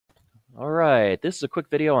All right, this is a quick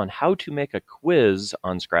video on how to make a quiz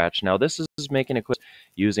on Scratch. Now, this is making a quiz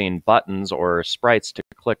using buttons or sprites to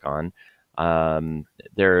click on.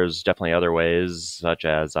 There's definitely other ways, such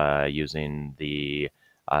as using the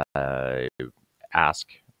uh, ask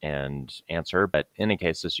and answer, but in any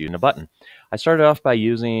case, just using a button. I started off by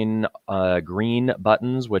using green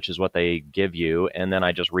buttons, which is what they give you, and then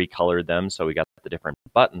I just recolored them, so we got the different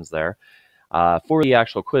buttons there. For the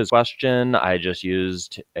actual quiz question, I just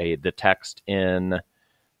used the text in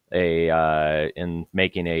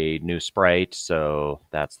making a new sprite, so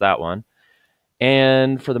that's that one.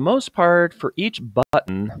 And for the most part, for each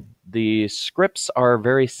button, the scripts are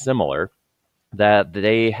very similar. That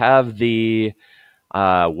they have the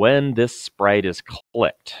when this sprite is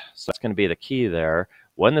clicked. So that's going to be the key there.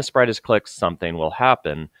 When the sprite is clicked, something will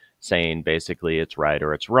happen, saying basically it's right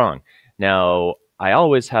or it's wrong. Now, I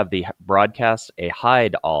always have the broadcast a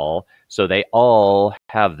hide all, so they all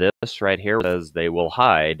have this right here, says they will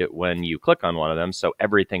hide when you click on one of them, so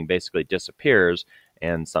everything basically disappears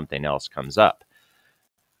and something else comes up.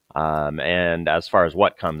 And as far as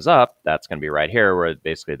what comes up, that's going to be right here, where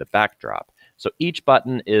basically the backdrop. So each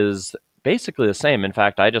button is basically the same. In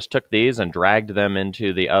fact, I just took these and dragged them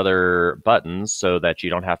into the other buttons so that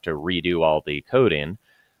you don't have to redo all the coding.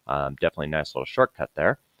 Definitely a nice little shortcut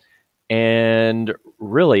there. And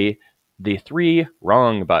really, the three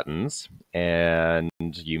wrong buttons, and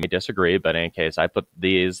you may disagree, but in any case, I put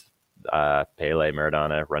these, Pele,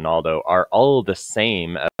 Maradona, Ronaldo, are all the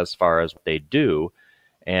same as far as what they do.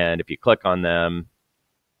 And if you click on them,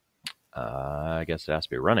 I guess it has to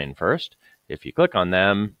be running first. If you click on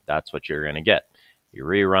them, that's what you're going to get. You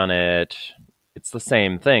rerun it. It's the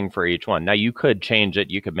same thing for each one. Now, you could change it.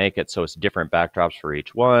 You could make it so it's different backdrops for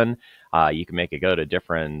each one. You can make it go to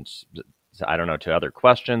different, I don't know, to other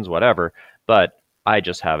questions, whatever. But I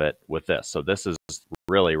just have it with this. So this is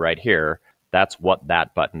really right here. That's what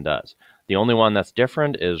that button does. The only one that's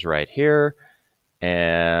different is right here.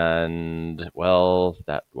 And, well,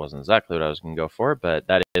 that wasn't exactly what I was going to go for, but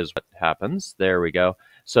that is what happens. There we go.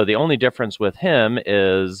 So the only difference with him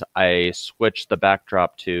is I switched the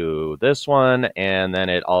backdrop to this one, and then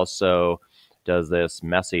it also does this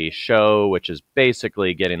messy show, which is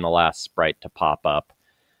basically getting the last sprite to pop up,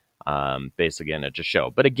 basically in it to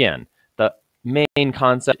show. But again, the main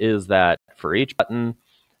concept is that for each button,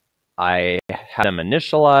 I have them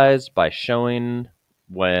initialized by showing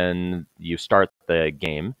when you start the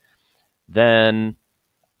game. Then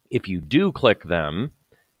if you do click them,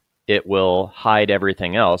 it will hide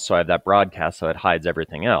everything else. So I have that broadcast, so it hides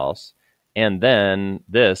everything else. And then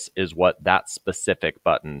this is what that specific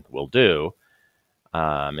button will do.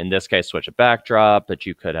 In this case, switch a backdrop, but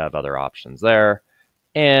you could have other options there.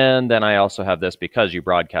 And then I also have this, because you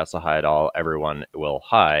broadcast the hide all, everyone will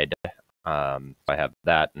hide. I have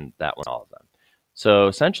that and that one, all of them. So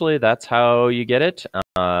essentially, that's how you get it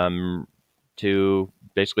to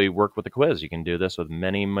basically work with the quiz. You can do this with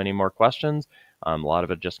many, many more questions. A lot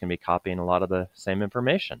of it just going to be copying a lot of the same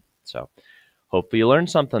information. So hopefully you learned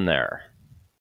something there.